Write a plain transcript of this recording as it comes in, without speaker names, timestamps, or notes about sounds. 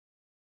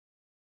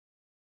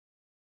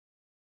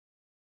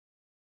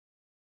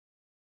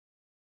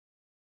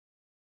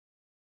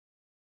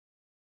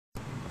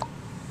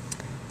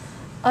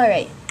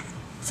Alright,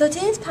 so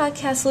today's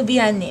podcast will be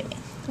on naming.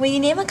 When you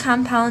name a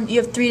compound,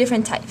 you have three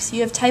different types. You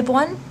have type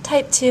 1,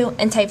 type 2,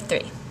 and type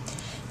 3.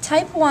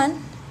 Type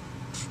 1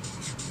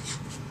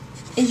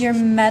 is your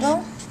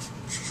metal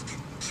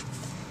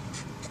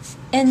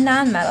and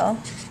nonmetal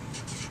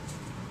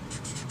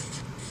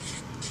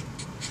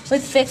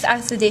with fixed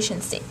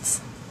oxidation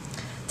states.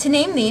 To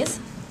name these,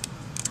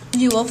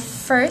 you will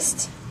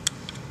first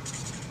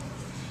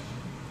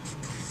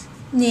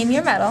name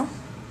your metal.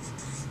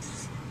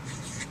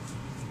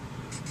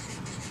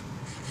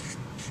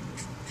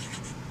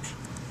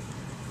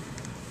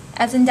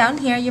 As in down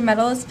here, your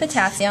metal is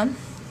potassium.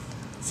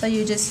 So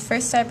you just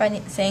first start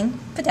by saying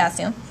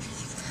potassium.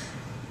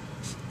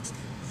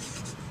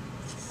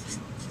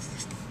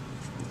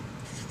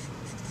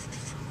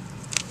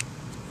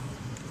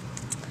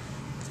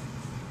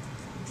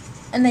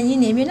 And then you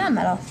name your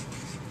nonmetal.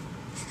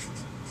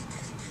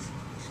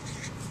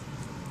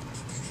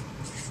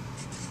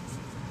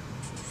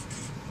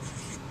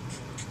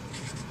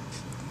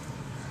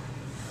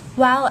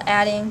 While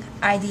adding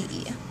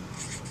IDE.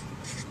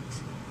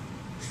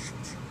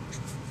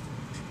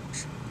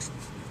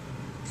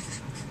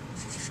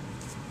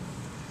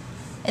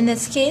 In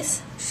this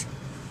case,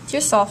 it's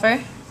your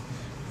sulfur,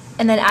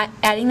 and then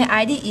adding the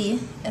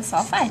IDE is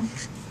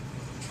sulfide.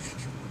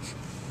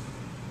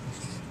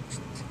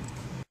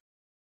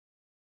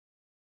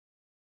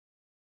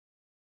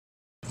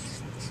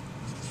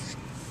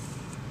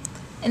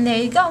 And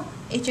there you go,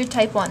 it's your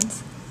type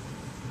 1s.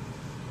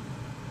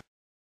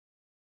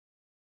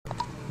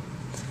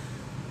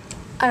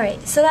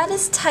 Alright, so that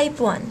is type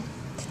 1.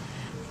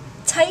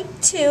 Type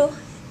 2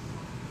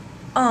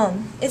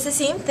 it's the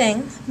same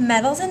thing,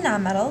 metals and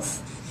nonmetals,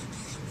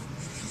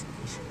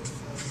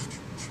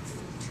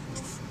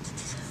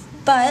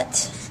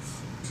 but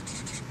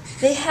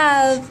they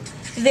have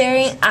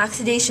varying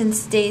oxidation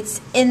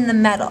states in the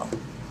metal.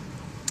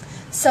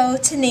 So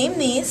to name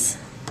these,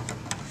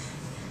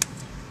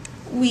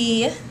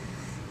 we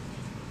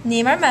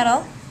name our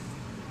metal,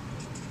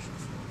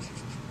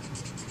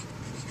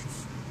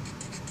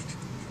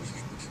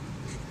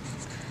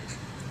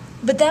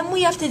 but then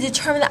we have to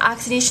determine the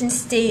oxidation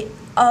state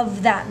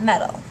of that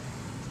metal.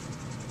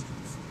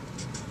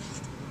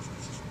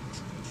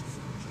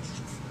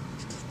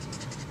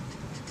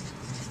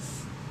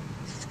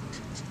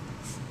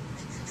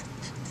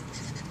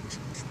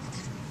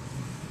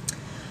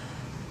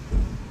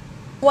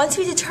 Once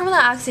we determine the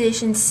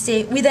oxidation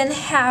state, we then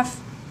have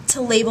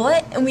to label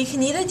it, and we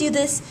can either do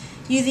this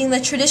using the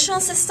traditional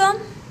system,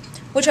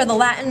 which are the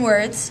Latin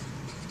words,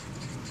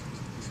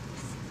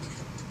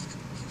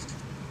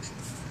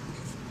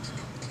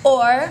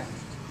 or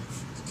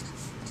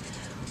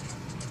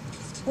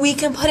we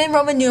can put in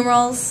Roman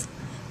numerals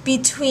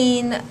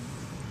between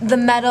the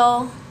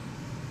metal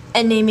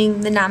and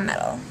naming the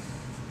nonmetal.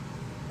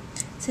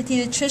 So it's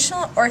either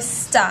traditional or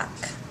stock.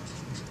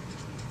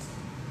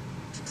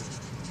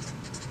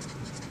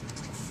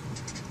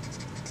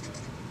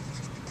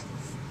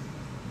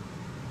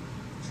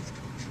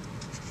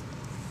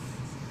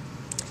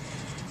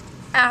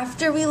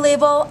 After we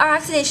label our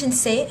oxidation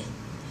state,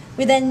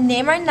 we then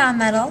name our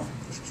nonmetal,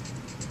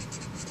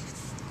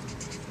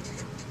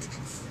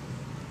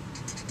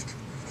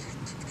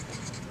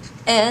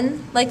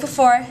 and, like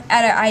before,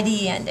 add our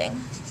IDE ending.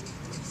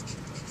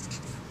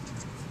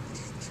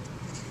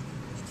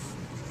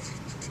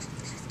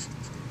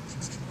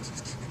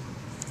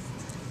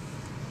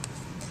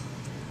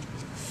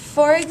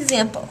 For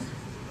example,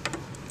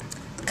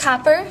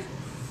 copper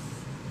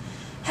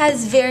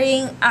has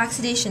varying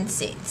oxidation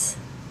states.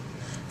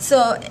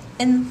 So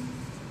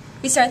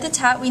we start at the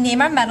top, we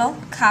name our metal,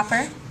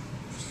 copper.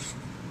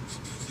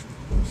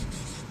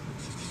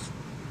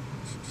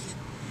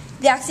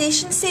 The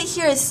oxidation state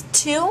here is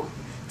 2.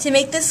 To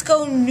make this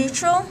go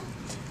neutral,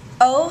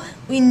 O,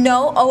 we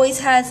know always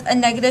has a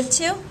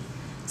 -2.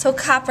 So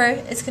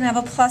copper is going to have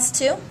a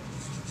 +2.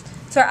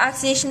 So our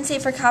oxidation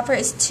state for copper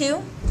is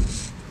 2.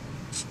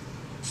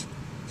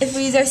 If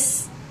we use our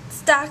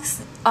stock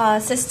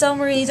system,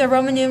 we're going to use our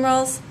Roman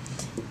numerals.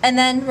 And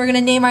then we're going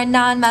to name our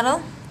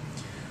nonmetal,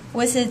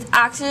 which is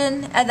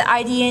oxygen at the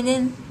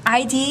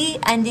IDE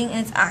ending,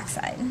 and it's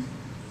oxide.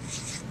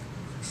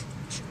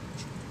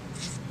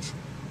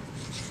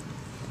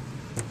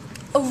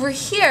 Over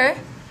here,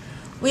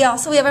 we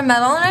have our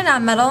metal and our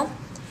nonmetal,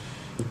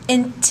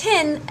 and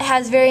tin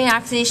has varying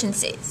oxidation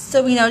states,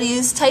 so we know to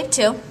use type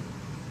 2.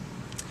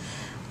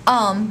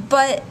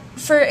 But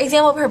for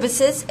example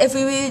purposes, if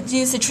we would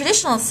use the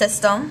traditional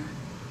system,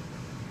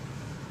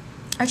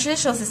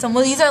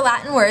 we'll use our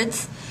Latin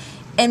words,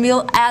 and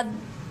we'll add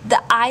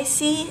the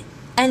IC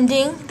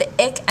ending, the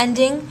IC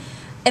ending,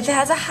 if it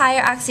has a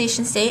higher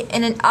oxidation state,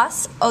 and an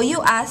US,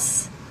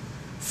 OUS,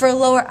 for a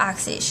lower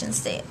oxidation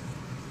state.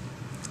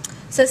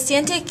 So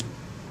Stantec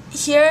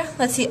here,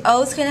 let's see,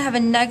 O is going to have a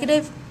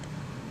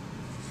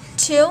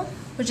 -2,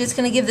 which is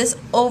going to give this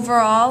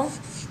overall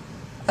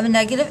of a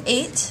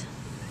 -8.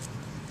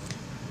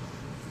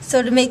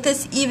 So to make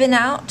this even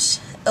out,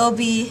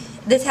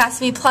 this has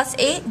to be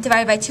 +8,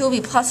 divided by 2 will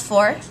be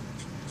 +4.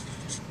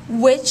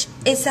 which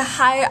is a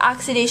higher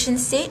oxidation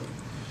state.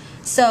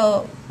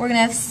 So we're going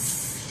to have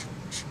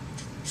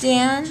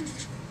STAN,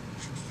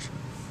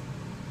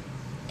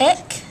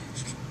 ic,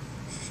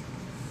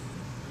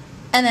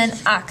 and then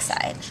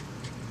oxide.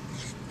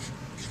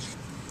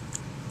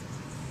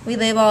 We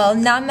label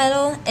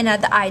nonmetal and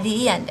add the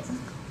IDE ending.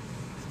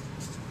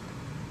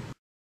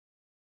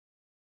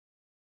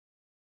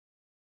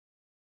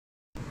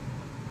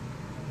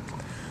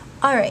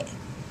 Alright,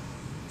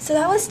 so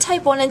that was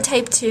type 1 and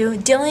type 2,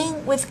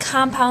 dealing with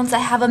compounds that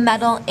have a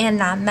metal and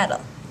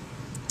non-metal.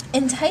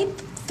 In type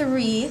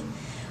 3,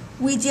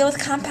 we deal with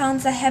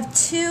compounds that have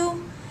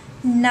two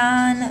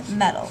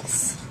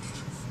non-metals.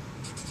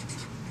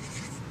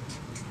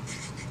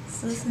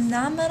 So this is a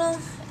non-metal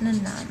and a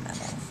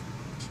non-metal.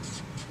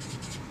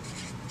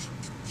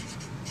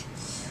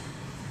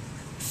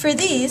 For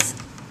these,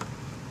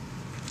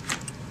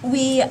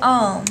 we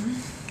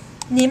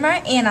name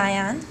our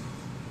anion.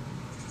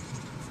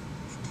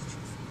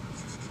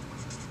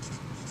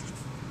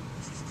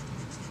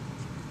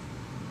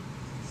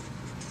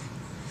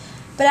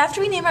 But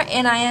after we name our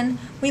anion,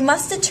 we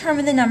must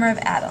determine the number of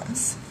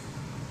atoms.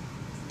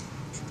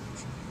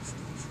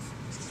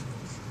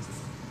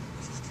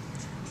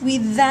 We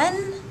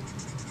then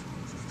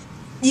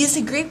use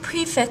the Greek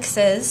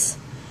prefixes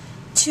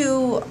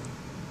to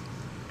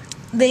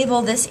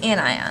label this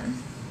anion.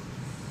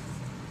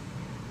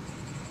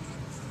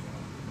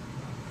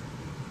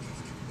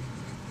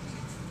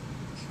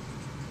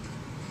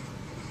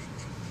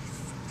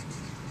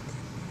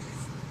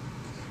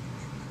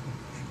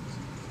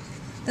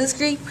 Those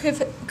Greek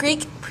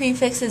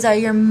prefixes are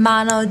your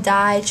mono,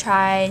 di,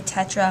 tri,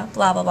 tetra,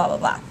 blah, blah, blah, blah,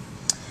 blah.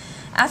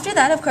 After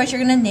that, of course,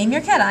 you're going to name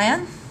your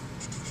cation.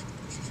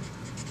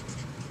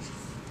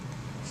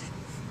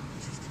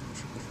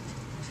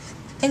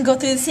 And go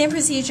through the same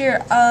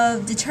procedure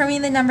of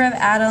determining the number of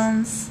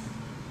atoms,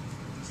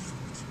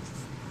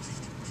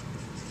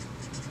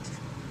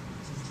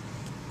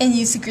 and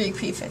use the Greek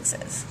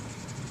prefixes.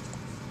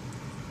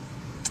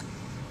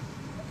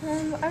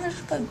 I'm going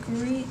to put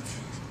Greek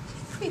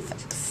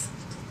prefix.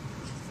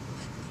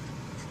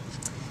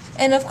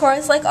 And of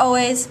course, like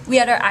always, we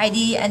add our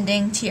IDE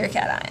ending to your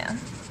cation.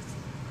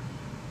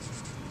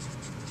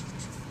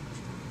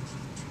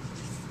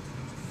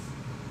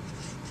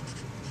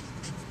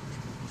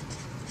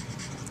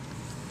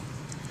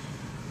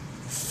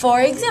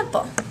 For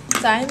example,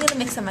 sorry, I'm going to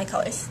mix up my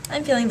colors.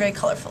 I'm feeling very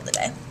colorful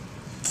today.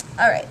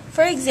 Alright,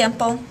 for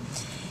example,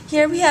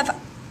 here we have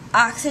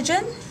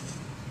oxygen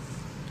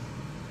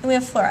and we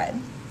have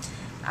fluoride.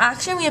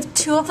 Oxygen, we have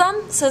two of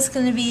them, so it's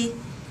going to be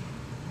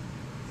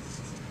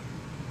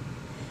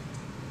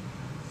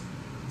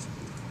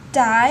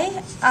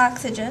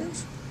dioxygen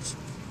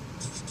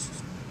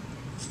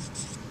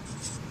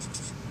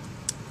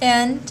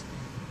and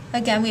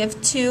again we have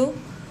two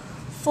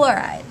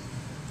fluoride.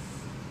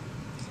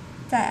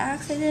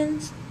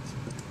 Dioxygen,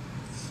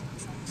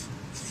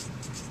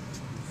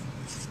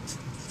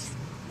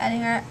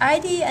 adding our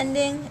IDE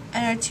ending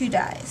and our two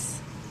dyes.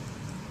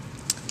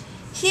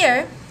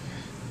 Here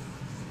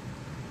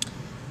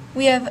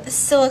we have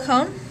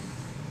silicon,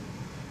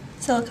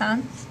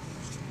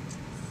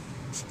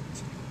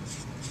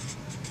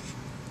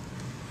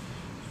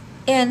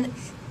 and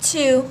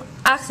two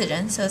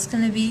oxygen, so it's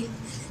going to be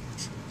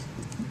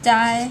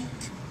dioxide.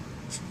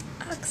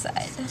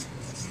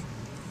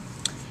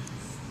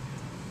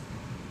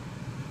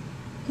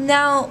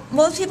 Now,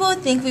 most people would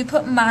think we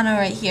put mono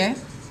right here,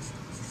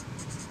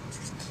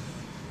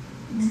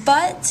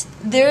 but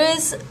there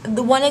is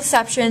the one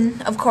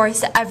exception, of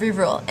course, to every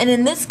rule. And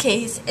in this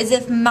case, is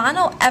if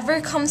mono ever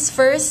comes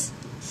first,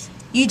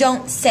 you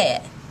don't say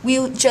it.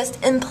 We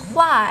just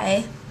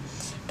imply,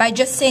 by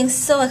just saying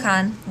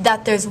silicon,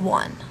 that there's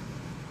one.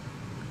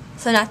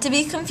 So not to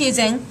be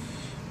confusing,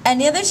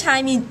 any other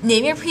time you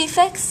name your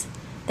prefix,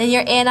 then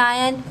your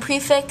anion,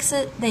 prefix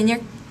it, then your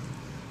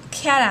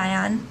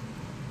cation.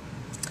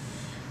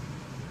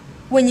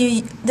 When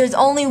there's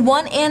only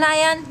one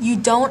anion, you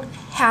don't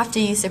have to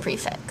use the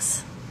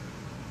prefix.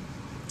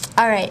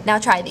 Alright, now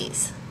try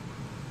these.